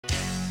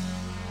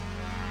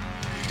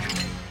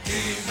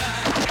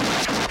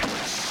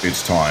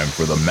It's time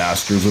for the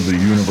Masters of the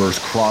Universe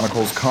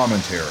Chronicles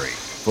commentary,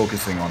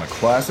 focusing on a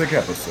classic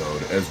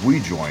episode as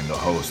we join the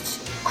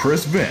hosts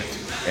Chris Vint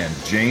and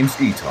James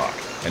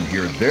Eatock and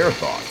hear their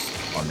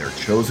thoughts on their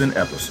chosen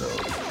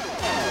episode.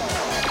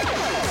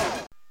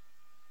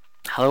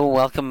 Hello,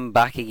 welcome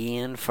back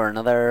again for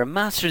another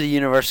Master of the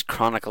Universe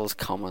Chronicles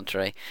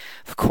commentary.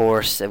 Of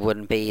course, it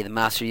wouldn't be the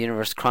Master of the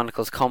Universe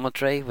Chronicles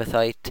commentary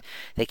without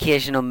the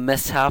occasional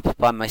mishap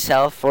by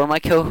myself or my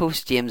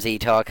co-host James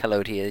Eatock.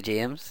 Hello to you,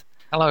 James.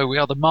 Hello, we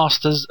are the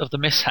Masters of the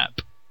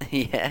Mishap.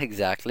 Yeah,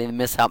 exactly. The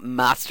Mishap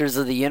Masters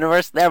of the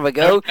Universe. There we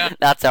go.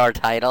 That's our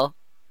title.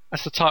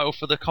 That's the title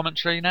for the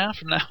commentary now.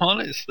 From now on,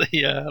 it's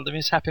the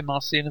Mishap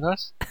Master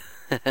Universe.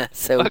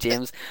 So,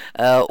 James,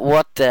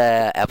 what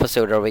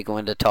episode are we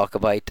going to talk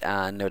about?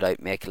 And no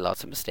doubt making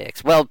lots of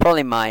mistakes. Well,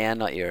 probably my end,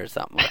 not yours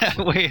that much.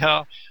 We're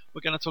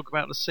going to talk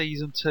about the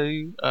season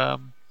 2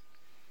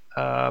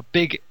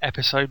 big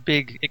episode,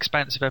 big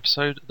expansive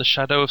episode, The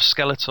Shadow of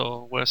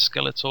Skeletor, where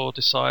Skeletor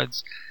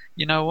decides,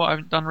 you know what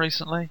I've done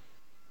recently?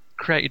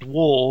 Created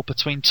war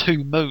between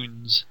two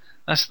moons.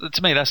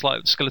 To me, that's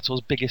like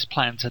Skeletor's biggest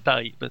plan to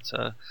date, but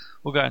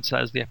we'll go into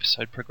that as the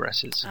episode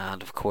progresses.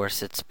 And of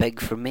course, it's big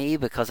for me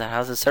because it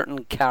has a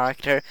certain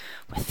character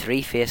with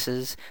 3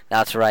 faces.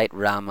 That's right,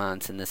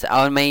 Raman's in this.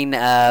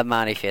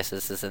 Manny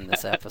Faces is in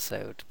this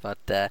episode. But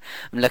I'm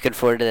looking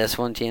forward to this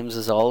one, James,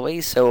 as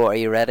always. So, are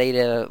you ready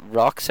to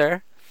rock,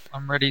 sir?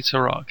 I'm ready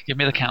to rock. Give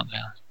me the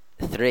countdown.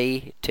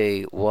 3,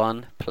 2,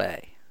 1,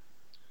 play.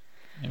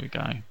 Here we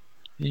go.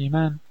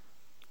 He-Man.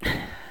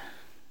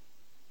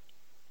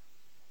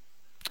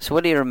 So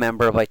what do you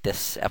remember about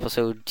this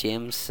episode,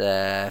 James?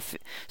 If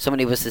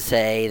somebody was to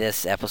say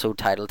this episode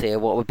title to you,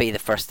 what would be the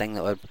first thing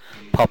that would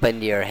pop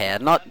into your head?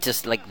 Not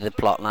just like the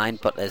plot line,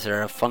 but is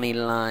there a funny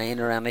line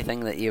or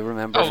anything that you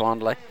remember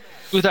fondly?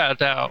 Without a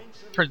doubt,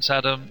 Prince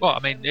Adam. Well, I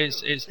mean,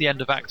 it's the end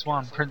of Act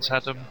 1. Prince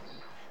Adam,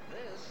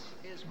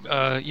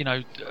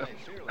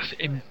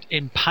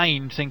 in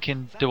pain,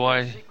 thinking, do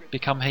I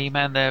become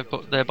He-Man,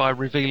 thereby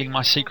revealing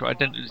my secret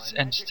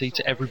identity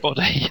to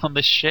everybody on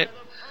this ship?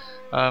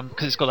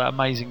 Because it's got that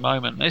amazing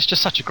moment. It's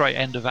just such a great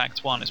end of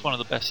Act 1. It's one of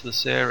the best of the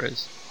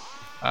series.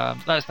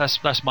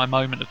 That's my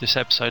moment of this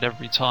episode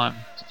every time.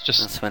 It's just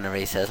that's whenever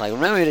he says, like,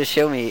 remember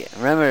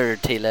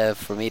Tila,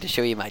 for me to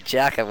show you my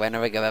jacket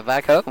whenever we go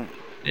back home.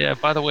 Yeah,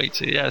 by the way, it's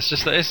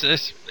just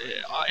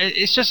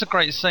it's just a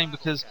great scene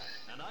because,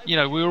 you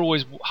know, we were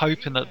always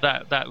hoping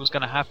that was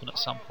going to happen at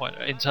some point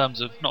in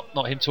terms of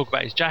not him talk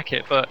about his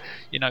jacket, but,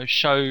 you know,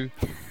 show,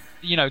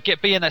 you know,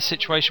 be in that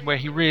situation where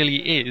he really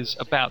is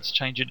about to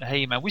change into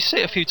He-Man. We see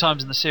it a few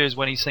times in the series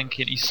when he's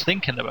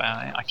thinking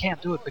about it. I can't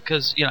do it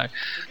because, you know,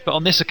 but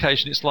on this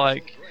occasion it's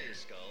like,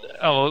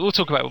 oh, we'll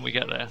talk about it when we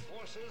get there.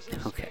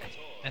 Okay.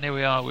 And here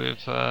we are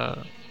with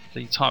the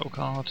title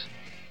card,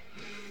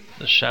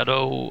 The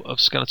Shadow of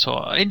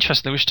Skeletor.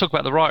 Interestingly, we should talk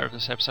about the writer of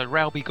this episode,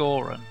 Ralby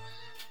Goren,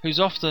 who's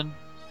often,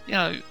 you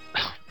know,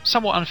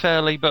 somewhat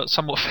unfairly but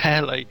somewhat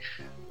fairly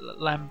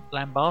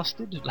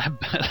lambasted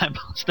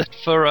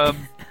for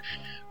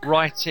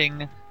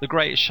writing The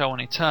Greatest Show on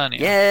Eternia.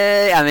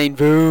 Yay! I mean,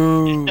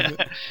 boo!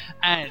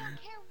 And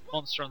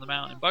Monster on the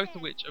Mountain, both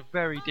of which are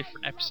very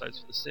different episodes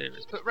for the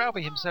series. But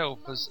Ralby himself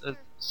has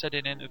said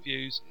in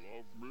interviews,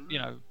 you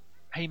know,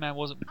 He-Man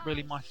wasn't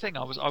really my thing.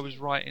 I was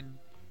writing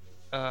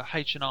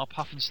H&R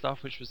Puff and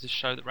Stuff, which was this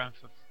show that ran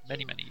for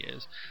many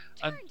years,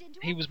 and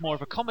he was more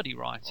of a comedy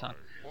writer.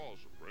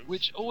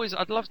 Which always,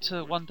 I'd love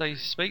to one day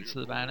speak to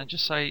the man and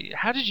just say,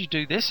 how did you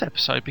do this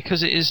episode?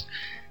 Because it's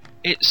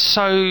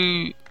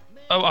so.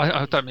 Oh,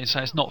 I don't mean to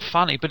say it's not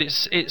funny, but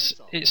it's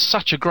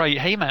such a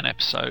great He-Man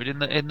episode in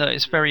that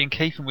it's very in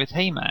keeping with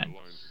He-Man,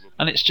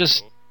 and it's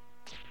just,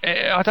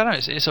 I don't know,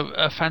 it's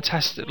a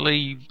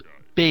fantastically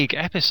big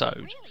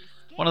episode,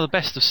 one of the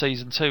best of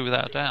season 2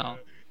 without a doubt.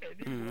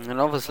 And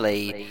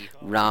obviously,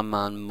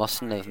 Ram-Man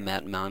mustn't have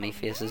met Manny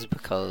Faces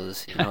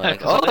because, you know,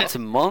 like, oh, it's a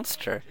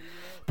monster.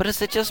 But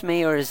is it just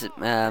me, or is it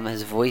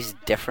his voice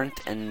different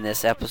in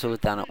this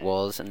episode than it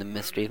was in the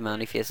Mystery of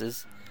Manny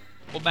Faces?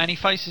 Well, Manny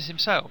Faces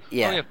himself.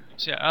 Yeah. Oh,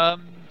 yeah.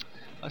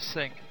 Let's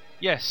think.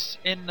 Yes,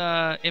 in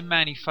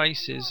Manny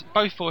Faces,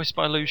 both voiced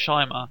by Lou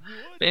Scheimer,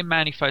 but in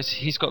Manny Faces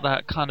he's got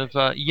that kind of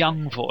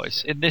young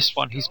voice. In this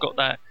one, he's got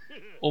that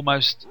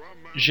almost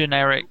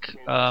generic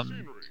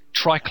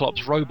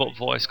Triclops robot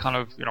voice, kind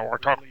of, you know, I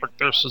talk like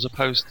this, as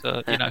opposed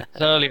to, you know,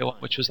 the earlier one,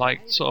 which was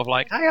like sort of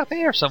like, hey, up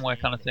here somewhere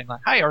kind of thing,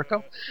 like, hey,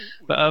 Urko.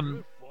 But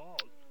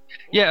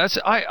yeah,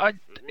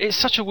 it's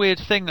such a weird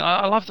thing.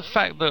 I love the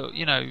fact that,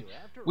 you know,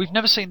 we've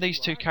never seen these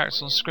two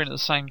characters on screen at the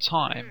same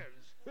time,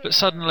 but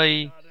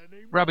suddenly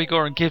Ralby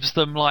Goren gives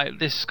them like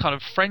this kind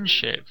of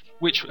friendship,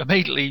 which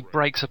immediately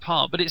breaks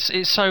apart. But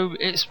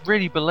it's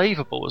really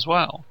believable as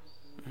well.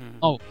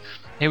 Oh,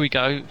 here we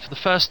go. For the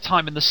first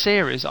time in the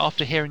series,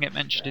 after hearing it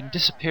mentioned in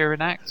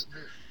Disappearing Act,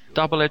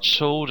 Double-Edged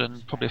Sword,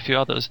 and probably a few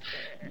others,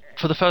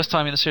 for the first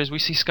time in the series, we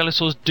see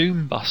Skeletor's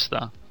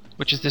Doombuster,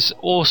 which is this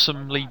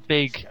awesomely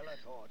big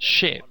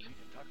ship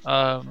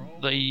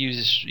that he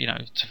uses, you know,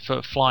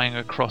 for flying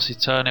across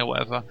Eternia or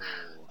whatever.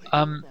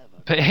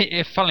 But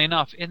funnily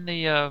enough, in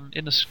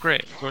the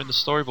script or in the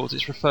storyboards,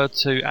 it's referred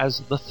to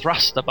as the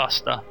Thruster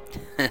Buster,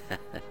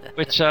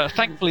 which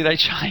thankfully they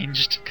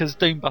changed because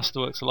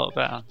Doombuster works a lot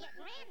better.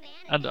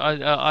 And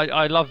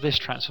I love this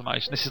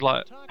transformation. This is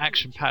like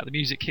action packed. The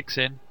music kicks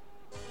in.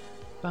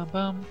 Bum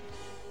bum.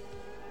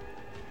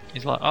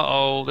 He's like,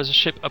 uh-oh, there's a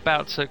ship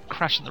about to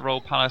crash in the Royal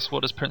Palace.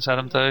 What does Prince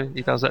Adam do?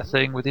 He does that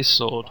thing with his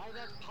sword.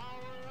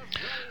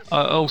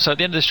 Also, at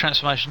the end of this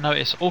transformation,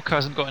 notice Orko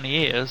hasn't got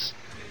any ears.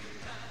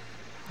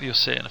 You'll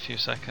see it in a few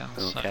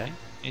seconds. Okay. So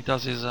he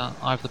does his Eye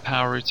of the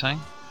Power routine.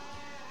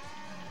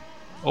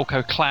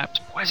 Orko clapped.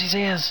 Where's his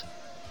ears?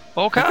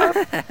 Orko!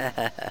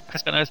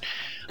 And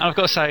I've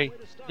got to say,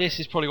 this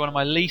is probably one of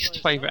my least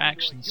favourite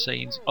action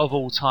scenes of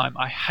all time.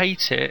 I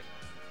hate it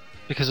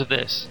because of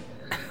this.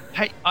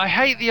 I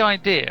hate the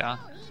idea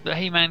that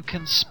He-Man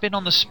can spin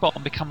on the spot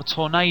and become a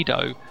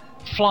tornado,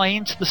 fly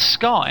into the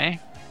sky,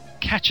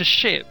 catch a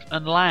ship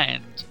and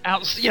land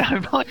out.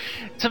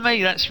 To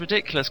me that's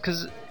ridiculous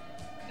because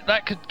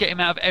that could get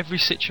him out of every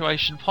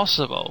situation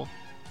possible.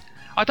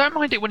 I don't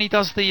mind it when he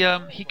does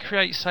he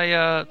creates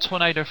a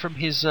tornado from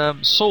his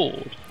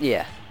sword.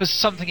 Yeah. There's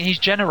something he's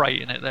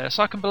generating it there,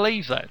 so I can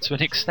believe that to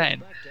an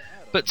extent.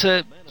 But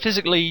to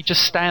physically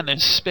just stand there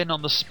and spin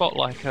on the spot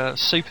like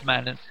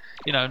Superman and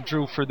and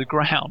drill through the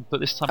ground, but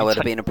this time that would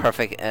have been a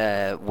perfect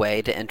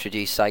way to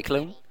introduce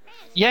Cyclone.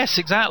 Yes,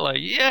 exactly.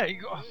 Yeah.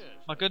 Oh,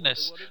 my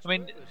goodness. I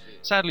mean,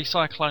 sadly,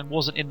 Cyclone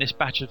wasn't in this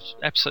batch of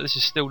episodes.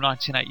 This is still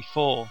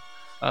 1984.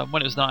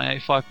 When it was the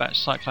 1985 batch,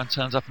 Cyclone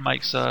turns up and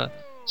makes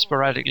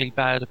sporadically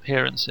bad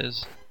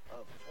appearances.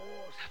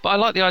 But I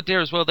like the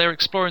idea as well. They're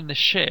exploring this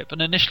ship,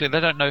 and initially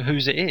they don't know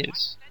whose it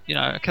is.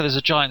 Okay, there's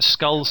a giant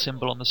skull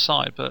symbol on the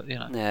side, but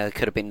Yeah, it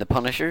could have been the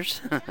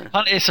Punishers.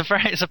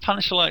 It's a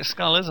Punisher-like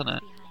skull, isn't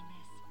it?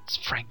 It's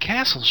Frank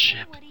Castle's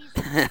ship.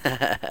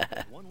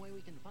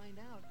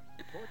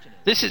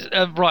 This is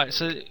right.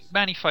 So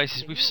Manny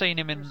Faces, we've seen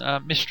him in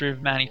Mystery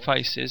of Manny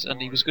Faces,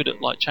 and he was good at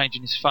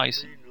changing his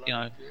face,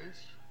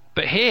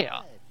 But here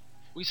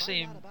we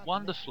see him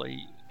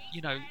wonderfully,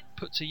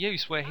 put to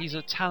use, where he's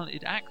a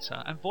talented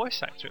actor and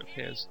voice actor. It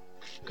appears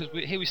because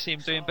here we see him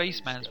doing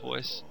Beastman's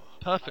voice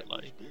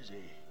perfectly.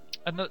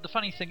 And the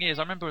funny thing is,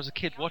 I remember as a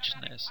kid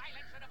watching this.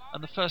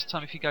 And the first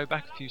time, if you go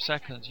back a few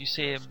seconds, you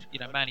see him,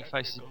 Manny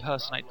Faces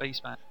impersonate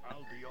Beastman.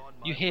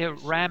 You hear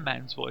Ram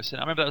Man's voice, and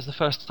I remember that was the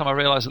first time I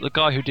realised that the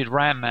guy who did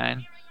Ram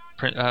Man,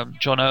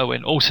 John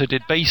Irwin, also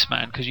did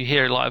Beastman, because you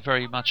hear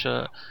very much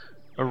a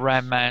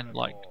Ram Man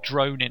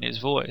drone in his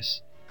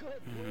voice.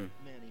 Mm-hmm.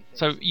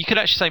 So you could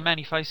actually say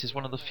Manny Faces is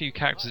one of the few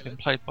characters that have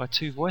been played by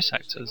two voice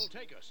actors.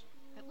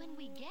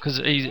 Because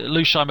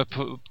Lou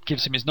Scheimer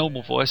gives him his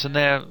normal voice, and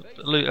there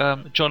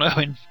John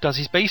Irwin does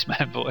his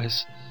Beastman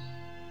voice.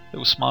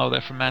 Little smile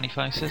there from Manny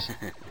Faces.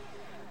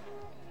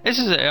 This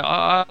is it.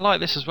 I like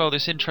this as well.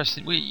 This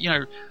interesting. We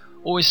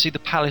always see the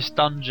palace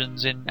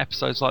dungeons in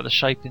episodes like The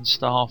Shaping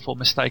Staff or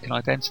Mistaken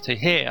Identity.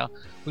 Here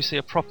we see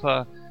a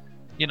proper,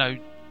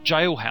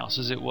 jailhouse,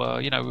 as it were.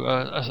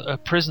 A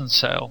prison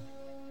cell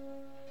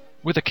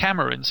with a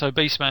camera in, so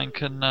Beastman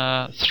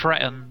can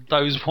threaten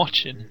those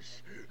watching.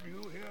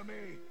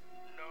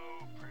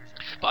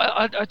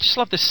 But I just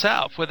love this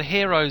setup where the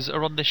heroes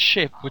are on this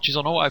ship, which is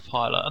on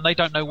autopilot, and they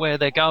don't know where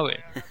they're going.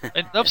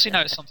 And they obviously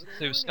know it's something to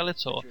do with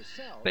Skeletor,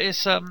 but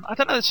it's I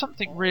don't know. There's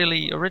something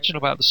really original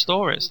about the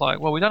story. It's like,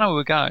 well, we don't know where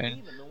we're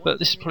going, but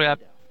this is probably our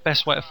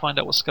best way to find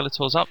out what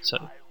Skeletor's up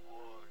to.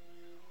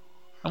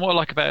 And what I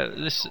like about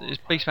this is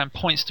Beastman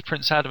points to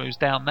Prince Adam, who's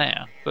down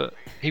there, but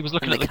he was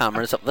looking and at the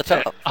cameras up the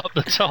top. Up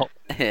the top.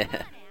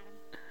 Yeah.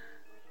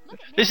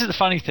 This is the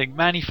funny thing.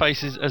 Manny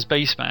Faces as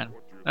Beastman.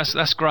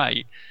 That's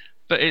great.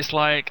 But it's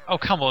like, oh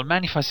come on,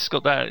 Manny Faces has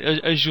got that,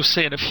 as you'll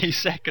see in a few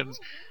seconds,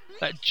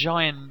 that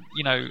giant,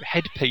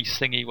 headpiece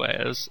thing he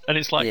wears, and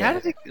it's like, how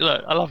did he?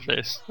 Look, I love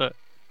this. Look,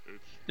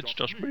 it's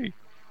just me.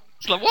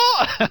 It's like,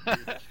 what?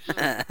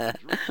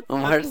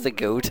 And where does it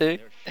go to?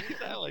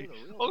 Exactly.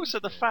 Also,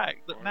 the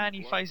fact that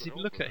Manny Faces, if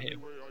you look at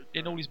him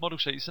in all his model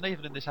sheets, and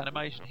even in this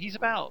animation, he's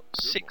about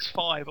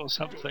 6'5" or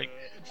something,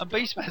 and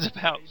Beastman's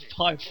about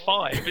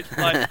 5'5". It's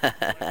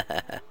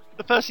like.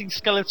 The first thing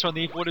Skeletor and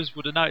the Avoiders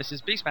would have noticed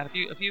is, Beastman,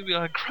 have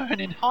you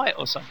grown in height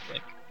or something?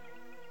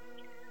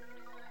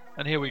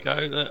 And here we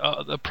go,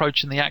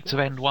 approaching the act of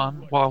End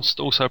 1, whilst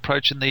also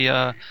approaching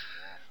the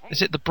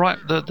is it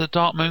the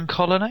Dark Moon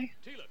colony?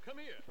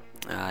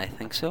 I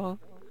think so.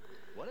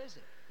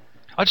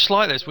 I just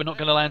like this. We're not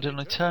going to land on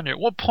Eternia. At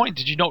what point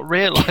did you not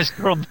realise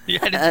you're on the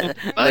heading?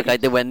 Look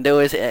out the window.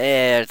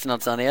 It's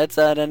not sunny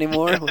outside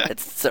anymore.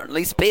 It's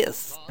certainly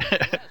space.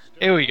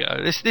 Here we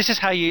go. This is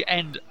how you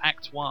end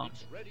Act 1.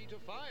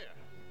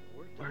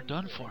 We're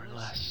done for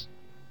unless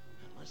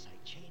I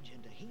change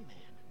into He-Man.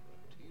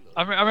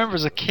 I remember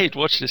as a kid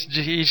watching this,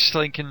 you're just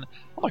thinking,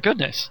 oh my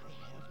goodness,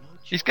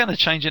 he's going to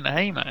change into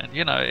He-Man.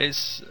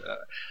 It's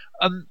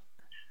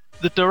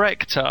the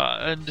director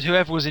and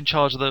whoever was in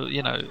charge of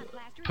the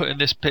putting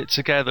this bit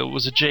together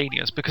was a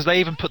genius, because they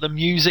even put the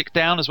music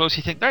down as well, so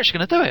you think they're actually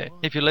going to do it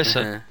if you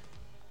listen.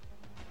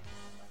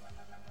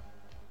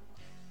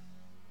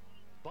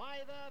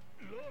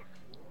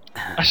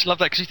 I just love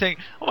that because you think,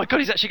 oh my god,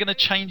 he's actually going to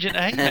change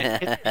into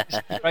He-Man.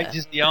 He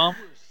raises the arm.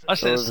 I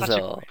just think it's such a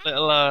little,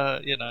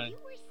 You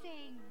were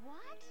saying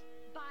what?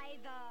 By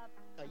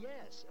the...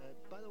 Yes.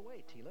 By the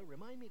way, Tila,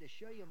 remind me to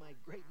show you my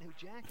great new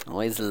jacket.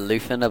 Always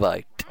loofing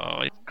about.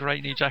 Oh,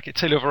 great new jacket.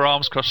 Tila with her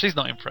arms crossed. She's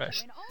not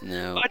impressed.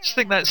 No. But I just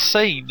think that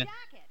scene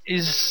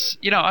is,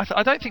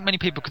 I don't think many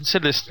people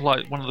consider this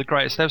like one of the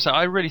greatest episodes.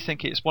 I really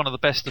think it's one of the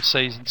best of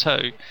season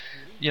 2,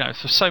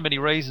 for so many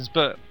reasons.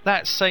 But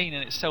that scene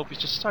in itself is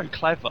just so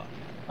clever.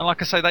 And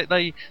like I say,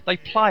 they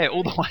play it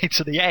all the way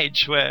to the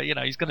edge where,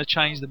 he's going to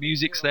change the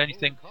music's there and you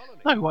think,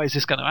 no way is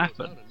this going to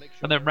happen.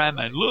 And then Ram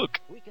Man, look.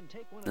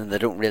 And they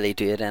don't really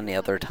do it any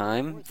other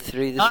time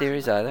through the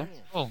series either.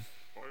 Oh.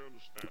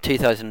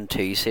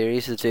 2002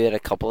 series, they do it a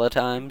couple of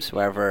times,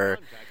 wherever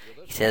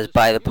he says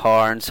by the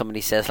power and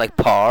somebody says like,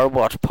 power,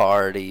 what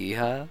power do you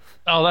have?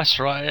 Oh, that's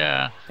right,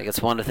 yeah. Like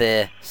it's one of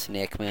the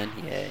Snake Men,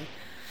 yeah.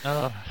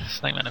 Oh,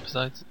 Snake Man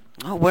episodes.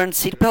 Oh, wearing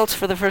seatbelts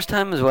for the first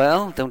time as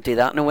well. Don't do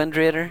that in a Wind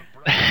Raider.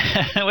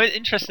 What's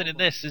interesting in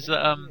this is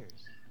that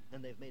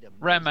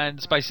Ram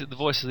Man's basically the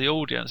voice of the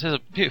audience. There's a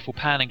beautiful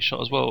panning shot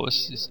as well.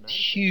 It's a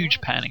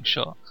huge panning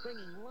shot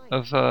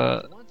of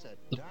the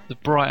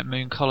Bright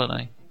Moon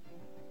Colony.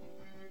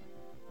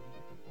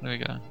 There we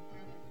go.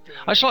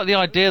 I just like the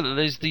idea that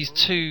there's these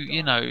two,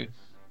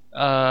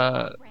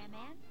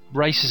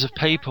 races of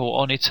people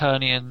on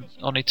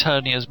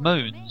Eternia's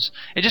moons.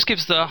 It just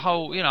gives the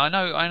whole, I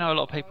know a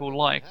lot of people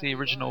like the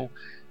original.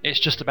 It's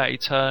just about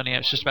Eternia.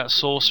 It's just about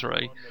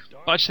sorcery.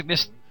 But I just think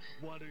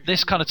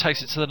this kind of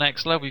takes it to the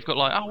next level. You've got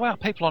like, oh wow,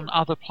 people on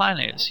other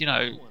planets,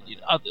 that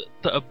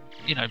are,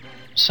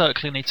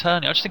 circling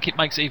Eternia. I just think it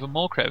makes it even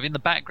more creative. In the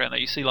background, that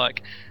you see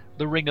like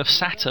the ring of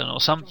Saturn or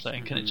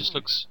something, and it just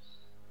looks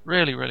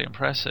really, really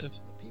impressive.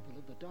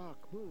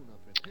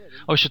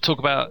 I should talk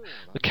about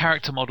the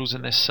character models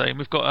in this scene.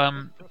 We've got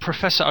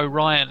Professor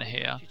Orion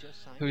here,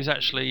 who is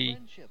actually,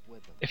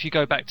 if you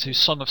go back to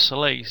Song of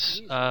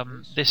Solace,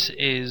 this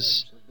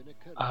is,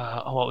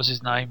 what was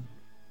his name?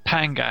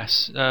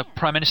 Pangas,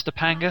 Prime Minister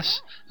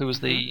Pangas, who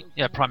was the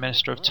Prime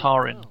Minister of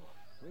Tarin.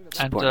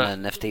 Sporting a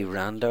nifty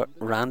Randor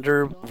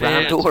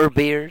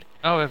beard.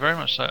 Oh, yeah, very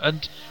much so.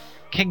 And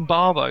King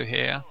Barbo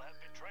here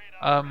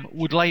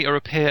would later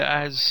appear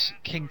as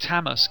King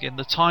Tamask in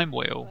the Time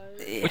Wheel,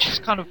 which is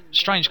kind of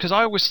strange because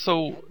I always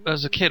thought,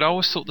 as a kid,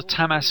 the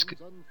Tamask,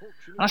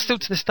 and I still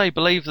to this day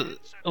believe that,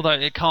 although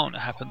it can't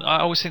happen, I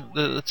always think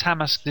that the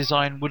Tamask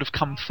design would have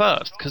come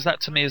first because that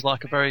to me is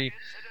like a very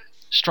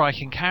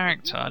striking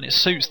character and it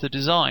suits the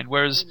design,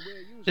 whereas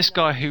this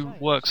guy who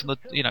works on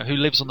the, who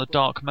lives on the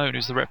Dark Moon,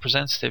 who's the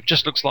representative,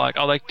 just looks like,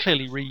 they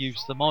clearly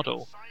reused the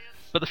model.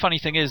 But the funny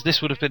thing is,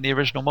 this would have been the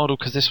original model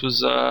because this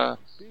was, I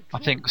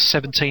think,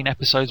 17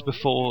 episodes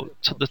before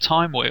the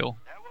Time Wheel.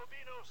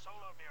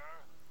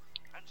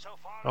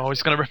 Oh,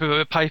 he's going to rip a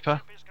bit of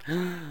paper.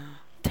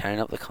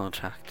 Tearing up the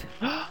contract.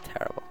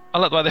 Terrible. I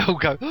like the way they all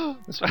go.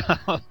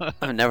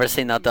 I've never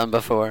seen that done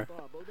before.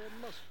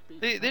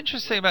 The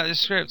interesting thing about this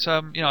script,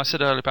 I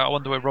said earlier about I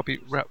wonder where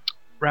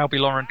Raobi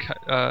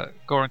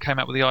Goran came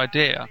up with the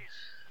idea.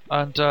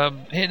 And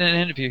in an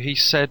interview, he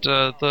said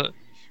that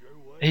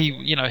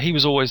he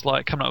was always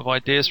like coming up with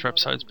ideas for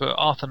episodes, but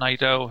Arthur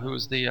Nadel, who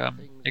was the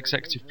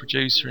executive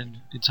producer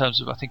in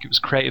terms of, I think it was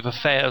Creative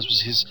Affairs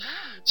was his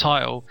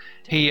title,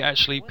 he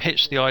actually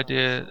pitched the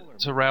idea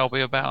to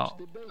Raobi about,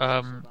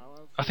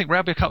 I think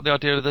Raobi came up with the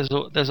idea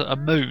of there's a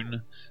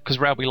moon, because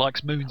Raobi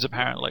likes moons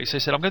apparently, so he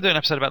said, I'm going to do an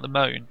episode about the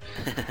moon.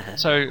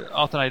 So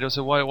Arthur Nadel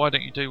said, why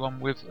don't you do one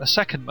with a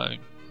second moon?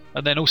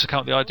 And then also came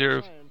up with the idea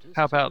of,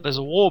 how about there's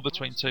a war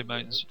between two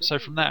moons? So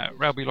from that,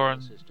 Raobi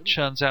Loren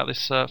churns out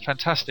this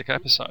fantastic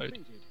episode.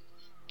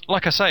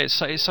 Like I say,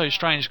 it's so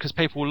strange because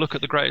people will look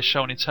at the greatest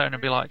show on Eternia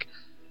and be like,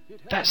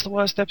 that's the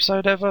worst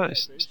episode ever?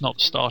 It's not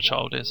Star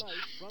Child is.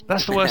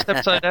 That's the worst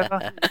episode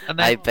ever? And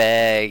then, I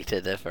beg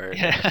to differ.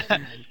 Yeah,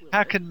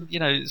 how can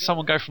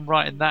someone go from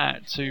writing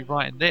that to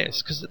writing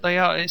this? Because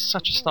it's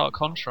such a stark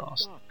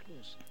contrast.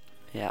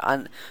 Yeah,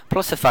 and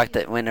plus the fact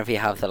that whenever you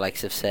have the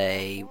likes of,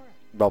 say,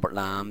 Robert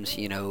Lamb's,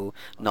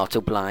 Not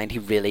So Blind, he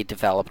really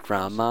developed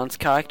Ram Man's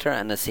character,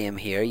 and the same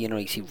here,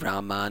 you see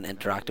Ram Man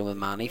interacting with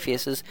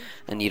Man-E-Faces,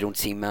 and you don't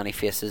see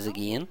Man-E-Faces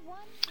again.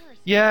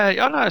 Yeah,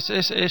 I know,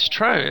 it's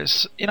true.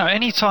 It's,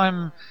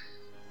 anytime,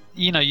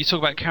 you talk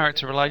about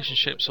character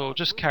relationships or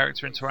just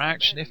character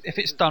interaction, if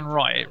it's done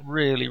right, it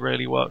really,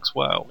 really works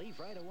well.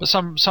 But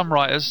some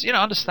writers,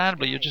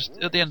 understandably, you're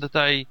just, at the end of the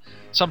day,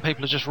 some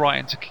people are just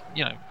writing to,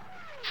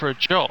 for a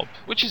job,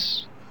 which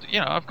is,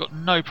 I've got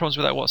no problems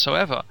with that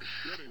whatsoever.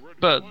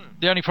 But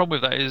the only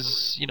problem with that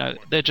is,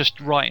 they're just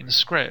writing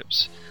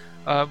scripts.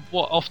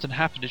 What often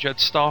happened is you had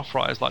staff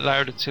writers like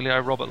Larry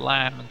DiTillio, Robert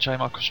Lamb, and J.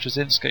 Michael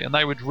Straczynski, and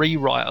they would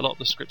rewrite a lot of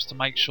the scripts to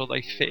make sure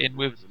they fit in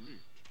with,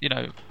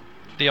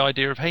 the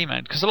idea of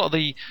He-Man. Because a lot of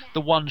the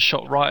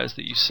one-shot writers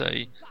that you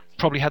see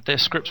probably had their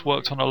scripts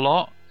worked on a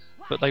lot,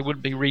 but they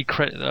wouldn't be Larry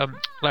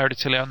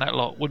DiTillio and that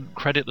lot wouldn't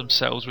credit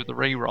themselves with the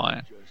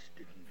rewrite.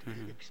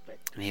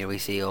 And here we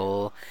see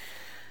all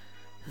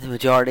The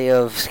majority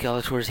of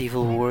Skeletor's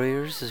evil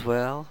warriors as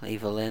well.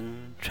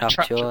 Evelyn,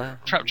 Trapjaw.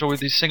 Trapjaw with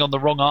his thing on the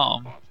wrong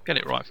arm. Get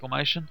it right,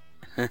 Formation.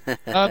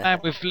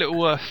 And with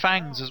little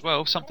fangs as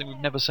well, something we've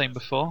never seen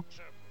before.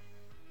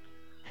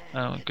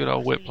 Good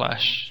old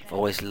Whiplash. I've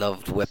always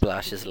loved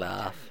Whiplash's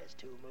laugh.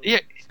 Yeah,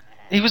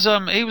 he was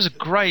a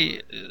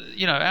great,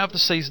 out of the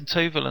season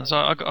 2 villains,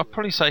 I'd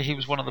probably say he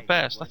was one of the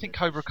best. I think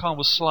Cobra Khan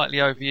was slightly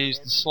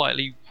overused and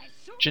slightly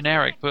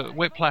generic, but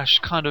Whiplash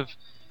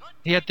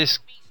he had this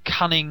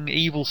cunning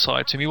evil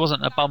side to him. He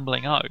wasn't a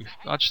bumbling oaf.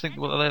 I just think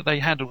they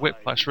handled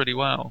Whiplash really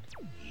well.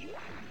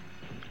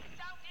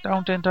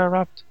 Don't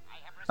interrupt.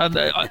 And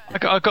I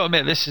got to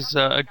admit, this is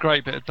a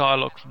great bit of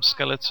dialogue from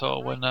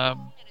Skeletor when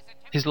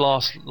his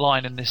last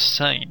line in this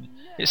scene.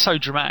 It's so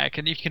dramatic,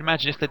 and you can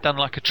imagine if they'd done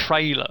like a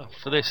trailer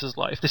for this, as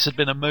like if this had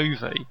been a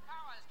movie,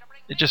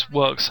 it just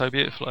works so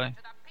beautifully.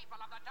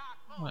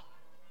 I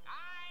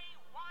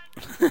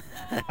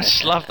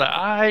just love that.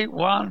 I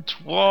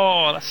want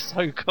war. That's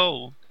so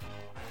cool.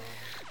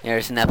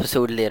 There's an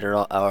episode later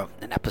on,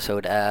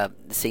 the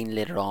scene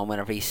later on,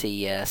 whenever you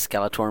see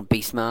Skeletor and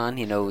Beastman,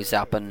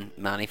 zapping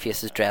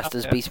Man-E-Face's dressed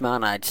as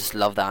Beastman. I just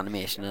love the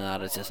animation of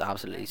that. It's just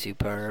absolutely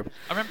superb.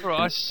 I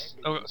remember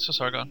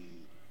sorry, go on.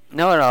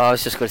 No, I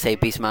was just going to say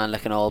Beastman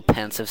looking all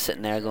pensive,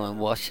 sitting there going,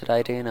 what should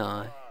I do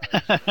now?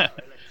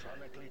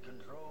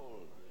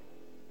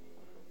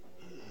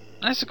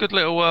 That's a good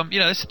little,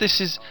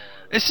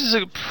 this is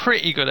a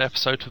pretty good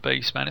episode for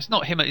Beastman. It's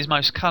not him at his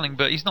most cunning,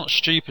 but he's not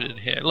stupid in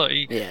here. Look,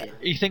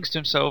 he thinks to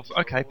himself,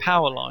 okay,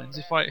 power lines,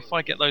 if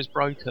I get those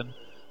broken,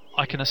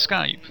 I can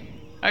escape.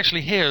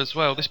 Actually here as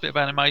well, this bit of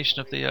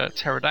animation of the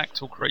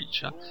pterodactyl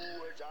creature,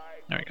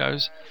 there it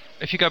goes.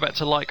 If you go back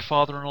to Like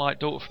Father and Like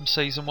Daughter from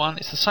season 1,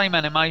 it's the same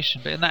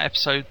animation, but in that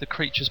episode the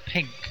creature's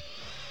pink.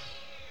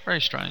 Very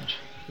strange.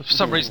 For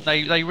some reason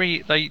they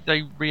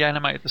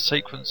reanimated the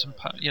sequence and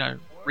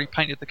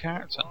repainted the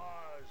character.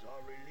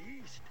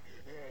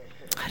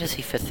 How does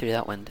he fit through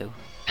that window?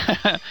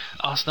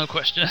 Ask no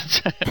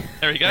questions.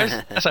 There he goes.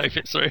 That's how he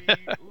fits through.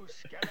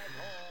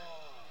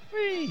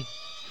 Whee!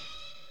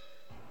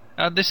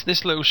 And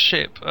this little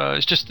ship,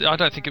 it's just, I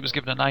don't think it was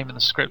given a name in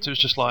the script. It was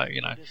just like,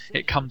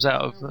 it comes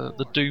out of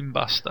the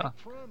Doombuster.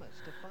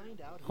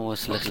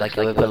 Almost looks like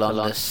it would belong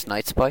on this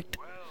night spout.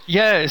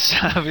 Yeah, it's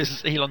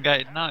his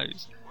elongated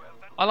nose.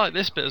 I like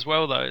this bit as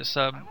well though. It's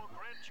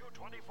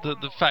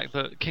the fact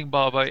that King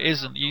Barbo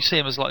isn't, you see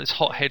him as like this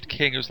hothead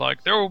king who's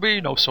like, there will be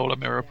no Solar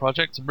Mirror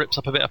project, and rips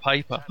up a bit of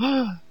paper,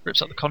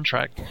 rips up the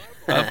contract.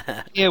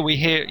 Here we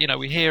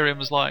hear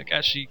him as like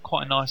actually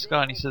quite a nice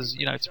guy, and he says,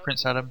 to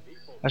Prince Adam,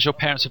 as your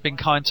parents have been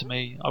kind to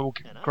me, I will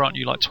grant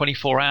you like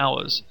 24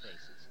 hours.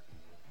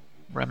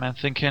 Red Man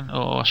thinking,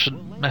 I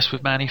shouldn't mess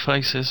with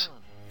Man-E-Faces.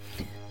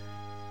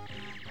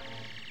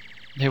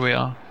 Here we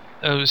are.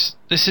 This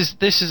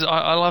is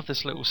I love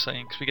this little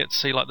scene because we get to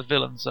see like the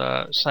villains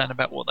saying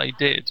about what they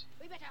did.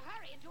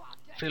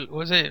 Phil,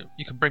 was it?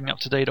 You can bring me up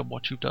to date on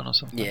what you've done or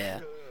something. Yeah,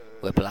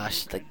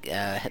 Whiplash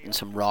hitting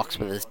some rocks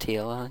with his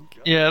tail, I think.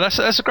 Yeah,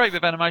 that's a great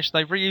bit of animation.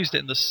 They've reused it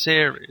in the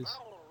series.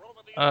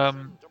 I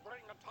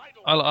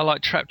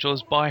like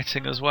Trapjaw's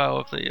biting as well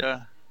of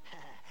the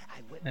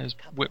there's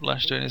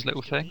Whiplash doing his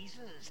little thing.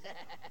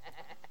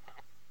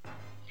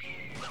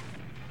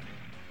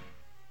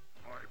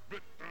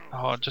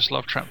 Oh, I just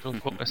love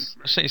Trapjaw's voice.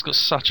 I think he's got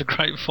such a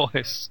great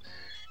voice.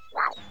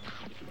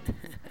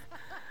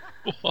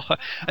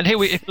 And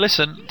here if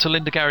listen to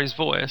Linda Gary's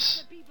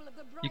voice,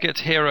 you get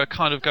to hear her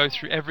kind of go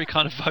through every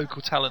kind of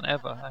vocal talent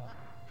ever. How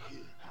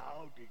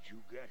did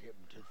you get him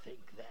to think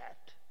that?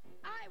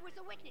 I was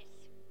a witness.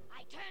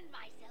 I turned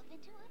myself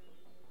into a...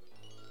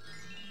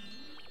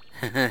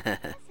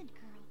 Listen, girl.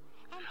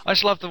 I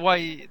just love the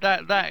way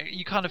that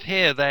you kind of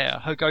hear there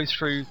her go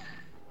through.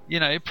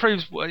 It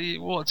proves what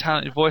a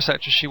talented voice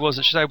actress she was,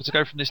 that she's able to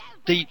go from this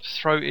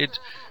deep-throated,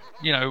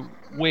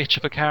 witch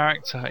of a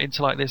character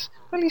into like this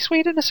really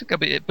sweet innocent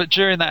guy. But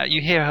during that,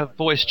 you hear her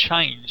voice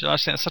change. And I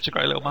just think that's such a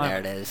great little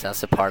moment. There it is.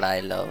 That's the part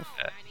I love.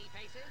 Yeah.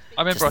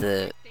 I remember just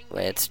the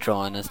way it's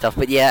drawn and stuff.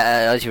 But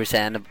yeah, as you were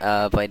saying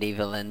about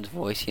Evelyn's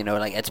voice,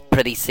 it's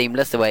pretty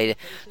seamless the way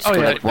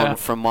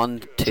from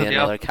one to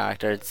another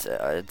character. It's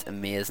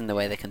amazing the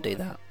way they can do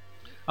that.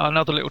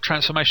 Another little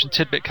transformation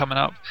tidbit coming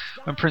up.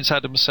 When Prince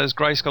Adam says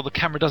Grayskull, the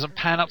camera doesn't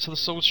pan up to the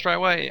sword straight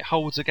away. It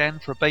holds again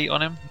for a beat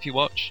on him, if you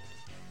watch.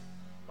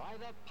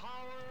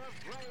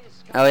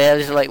 Oh yeah,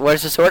 it's like,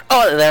 where's the sword?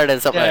 Oh, there it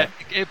is up there.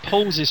 It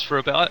pauses for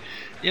a bit. Like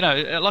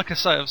I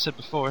say, I've said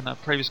before in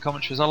that previous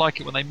commentaries, I like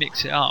it when they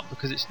mix it up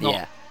because it's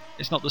not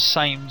the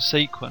same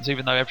sequence,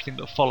 even though everything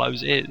that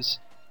follows is.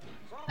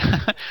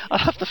 I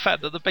love the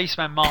fact that the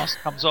Beastman mask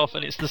comes off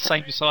and it's the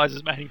same size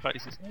as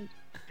Man-E-Face's head.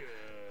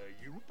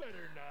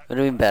 It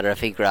would have been better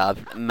if he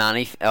grabbed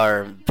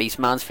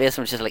Beastman's face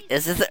and was just like,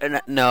 is this...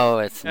 No,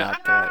 it's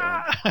not the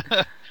right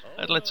one.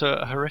 That led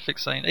to a horrific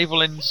scene.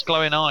 Evelyn's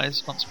glowing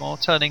eyes once more,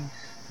 turning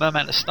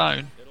Merman to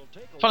stone.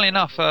 Funnily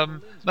enough,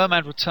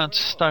 Merman returned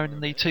to stone in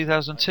the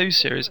 2002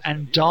 series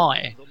and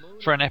die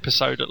for an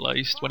episode at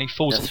least when he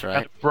falls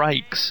and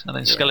breaks, and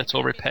then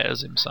Skeletor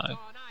repairs him. So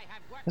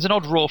There's an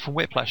odd roar from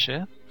Whiplash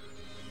here.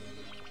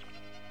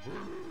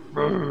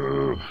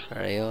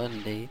 Very odd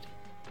indeed.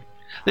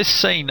 This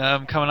scene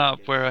coming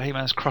up where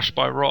He-Man's crushed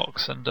by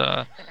rocks and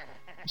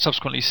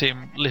subsequently see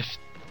him lift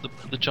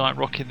the giant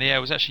rock in the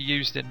air was actually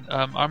used in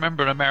I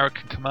remember an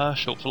American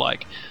commercial for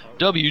like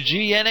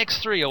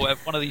WGNX3 or whatever,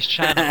 one of these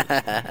channels.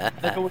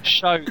 They always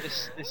show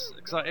this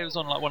cause it was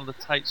on like one of the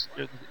tapes,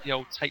 the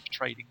old tape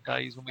trading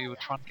days when we were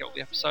trying to get all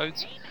the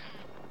episodes,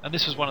 and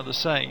this was one of the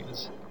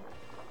scenes.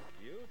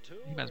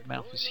 He-Man's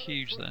mouth is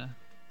huge there.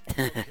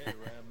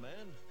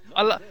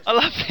 I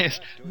love this.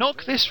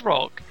 Knock this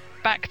rock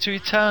back to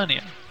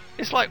Eternia.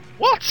 It's like,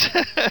 what?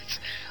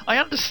 I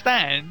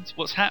understand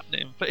what's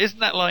happening, but isn't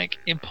that like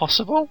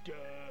impossible?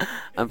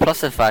 And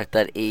plus the fact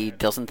that he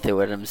doesn't do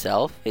it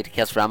himself. He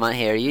gets Rama,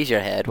 here, use your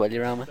head, will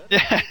you, Rama?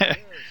 Yeah.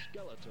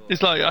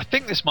 It's like, I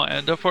think this might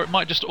end up, or it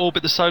might just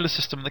orbit the solar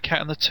system and the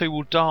cat and the two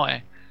will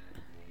die.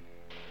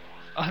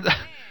 I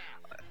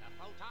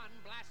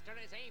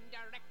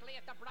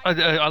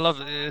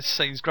love it. This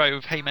scene's great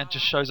with He-Man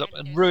just shows up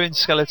and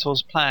ruins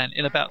Skeletor's plan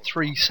in about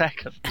 3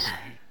 seconds.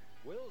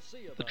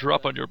 The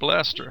drop on your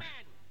blaster.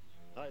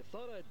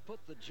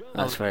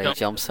 That's where he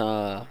jumps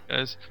off.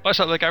 Much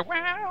like they go,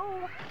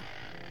 wow!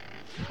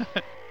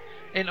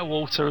 Into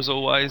water as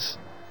always.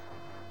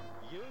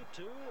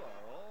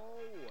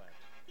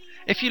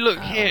 If you look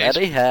here, Let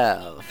it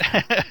have.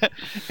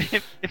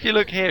 if you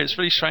look here, it's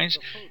really strange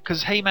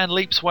because He-Man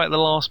leaps away at the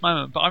last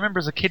moment. But I remember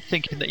as a kid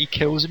thinking that he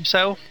kills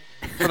himself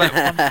for that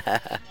one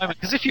moment.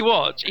 Because if you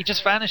watch, he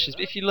just vanishes.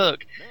 But if you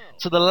look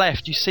to the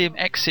left, you see him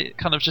exit,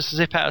 kind of just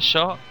zip out of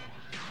shot.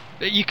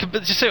 But you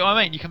see what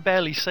I mean? You can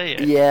barely see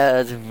it. Yeah,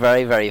 it's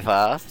very, very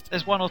fast.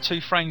 There's 1 or 2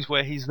 frames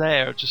where he's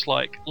there, just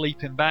like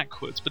leaping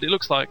backwards. But it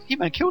looks like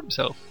He-Man killed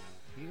himself.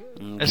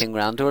 King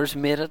Randor's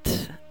made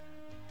it.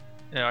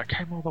 Yeah, I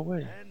came all the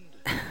way.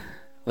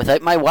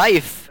 Without my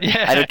wife.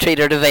 Yeah. I don't treat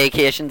her to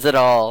vacations at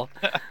all.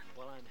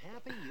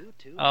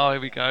 Oh,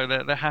 here we go.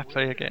 They're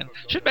happy again.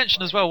 Should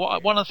mention as well,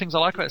 one of the things I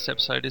like about this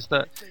episode is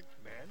that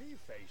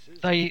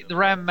the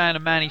Ram Man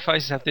and Manny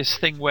Faces have this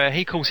thing where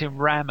he calls him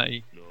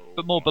Rammy,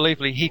 but more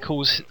believably he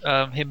calls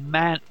him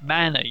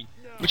Manny,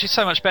 which is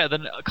so much better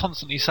than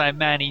constantly saying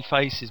Manny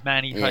Faces,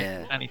 Manny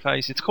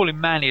Faces. To call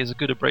him Manny is a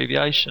good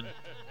abbreviation.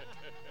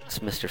 It's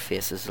Mr.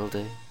 Faces will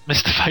do.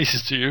 Mr.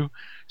 Faces to you,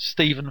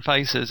 Stephen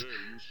Faces.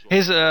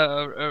 Here's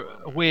a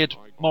weird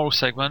moral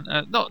segment.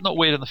 Not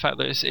weird in the fact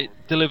that it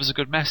delivers a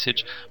good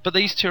message, but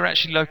these two are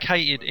actually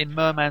located in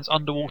Merman's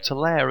underwater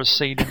lair as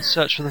seen in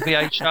Search for the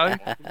VHO.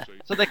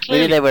 So they're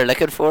clearly... Maybe they were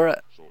looking for it.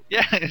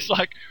 Yeah, it's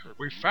like,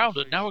 we found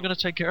it, now we're going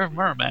to take care of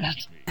Merman.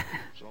 But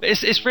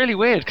it's really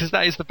weird, because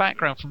that is the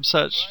background from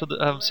Search for the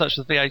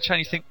VHO, and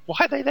you think, why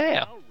are they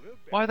there?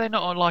 Why are they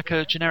not on like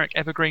a generic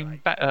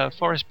evergreen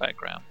forest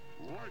background?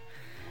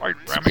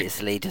 It's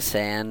basically just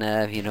saying,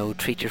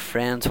 treat your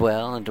friends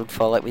well and don't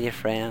fall out with your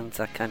friends,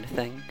 that kind of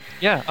thing.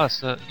 Yeah,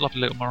 that's a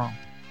lovely little moral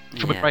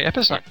from a great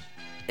episode.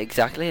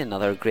 Exactly,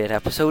 another great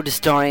episode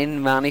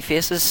starring Manny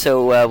Faces.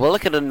 So we'll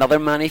look at another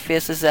Manny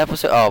Faces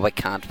episode. Oh, we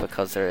can't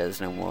because there is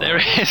no more. There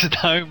is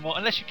no more,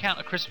 unless you count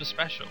a Christmas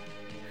special.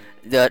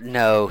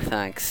 No,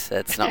 thanks.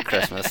 It's not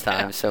Christmas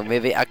time, so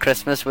maybe at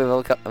Christmas we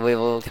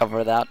will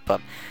cover that,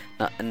 but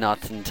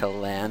not until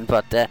then.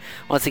 But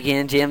once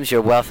again, James,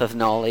 your wealth of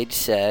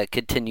knowledge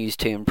continues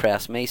to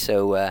impress me.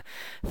 So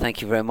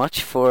thank you very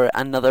much for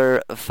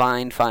another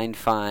fine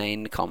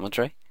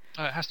commentary.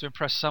 Oh, it has to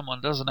impress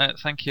someone, doesn't it?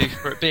 Thank you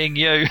for it being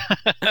you.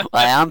 Well,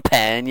 I am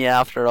paying you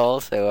after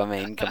all, so I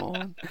mean, come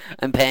on.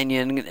 I'm paying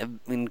you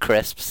in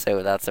crisps,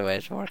 so that's the way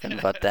it's working.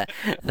 But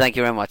thank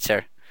you very much,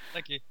 sir.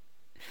 Thank you.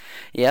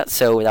 Yeah,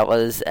 so that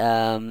was if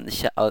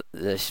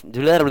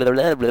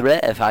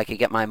I could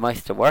get my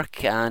mouth to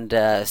work and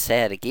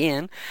say it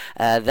again,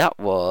 that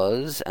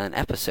was an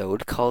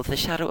episode called The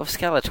Shadow of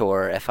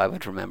Skeletor, if I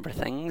would remember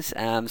things.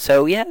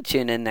 So yeah,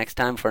 tune in next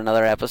time for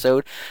another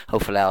episode.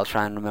 Hopefully I'll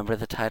try and remember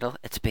the title.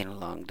 It's been a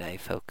long day,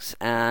 folks,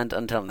 and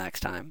until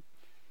next time.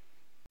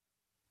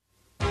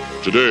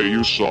 Today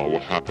you saw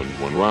what happened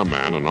when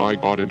Ram-Man and I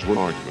got into an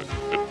argument.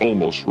 It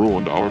almost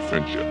ruined our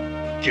friendship.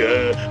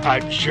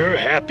 I'm sure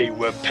happy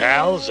we're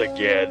pals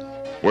again.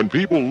 When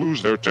people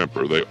lose their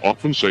temper, they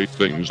often say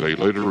things they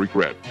later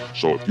regret.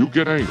 So if you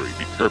get angry,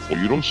 be careful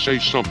you don't say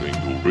something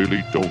you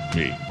really don't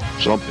mean.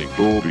 Something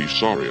you'll be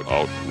sorry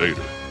about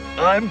later.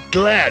 I'm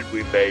glad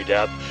we made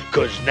up,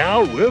 'cause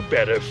now we're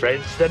better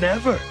friends than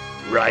ever.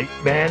 Right,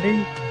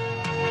 Manny?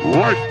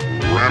 Right,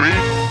 Remy?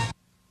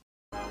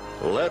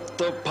 Let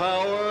the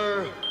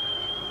power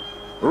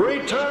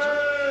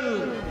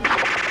return!